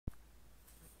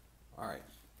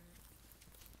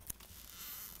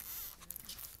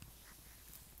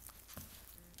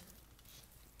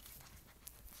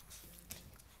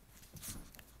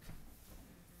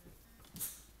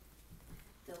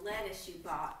this you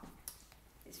bought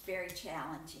is very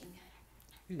challenging.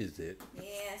 Is it?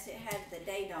 Yes, it had the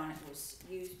date on it. Was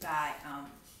used by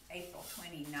April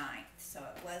 29th, so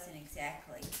it wasn't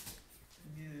exactly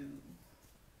new.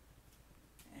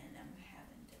 And I'm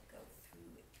having to go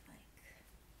through it like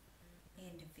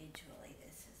individually.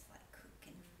 This is like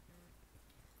cooking.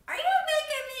 Are you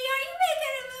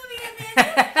making a movie of this?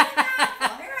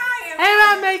 Well, here I am. And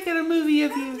I'm making a movie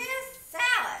of Cook you. this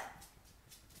salad.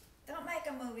 Don't make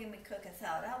a movie of me cooking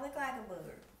salad. I'll look like a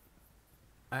booger.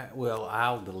 Well,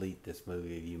 I'll delete this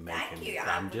movie of you making. Thank you. It.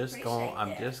 I I'm just appreciate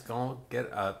that. gonna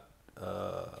get a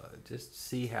just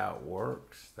see how it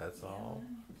works. That's all.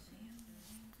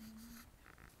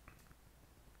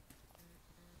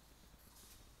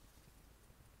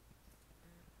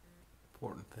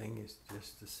 Important thing is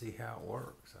just to see how it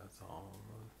works. That's all.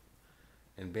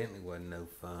 And Bentley wasn't no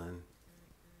fun.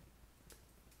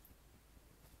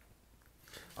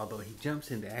 Although he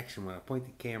jumps into action when I point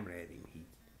the camera at him,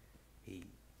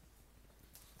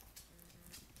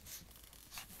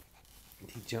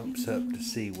 he jumps up to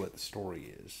see what the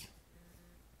story is.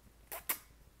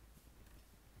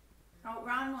 Oh,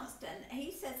 Ron wants to.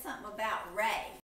 He said something about Ray.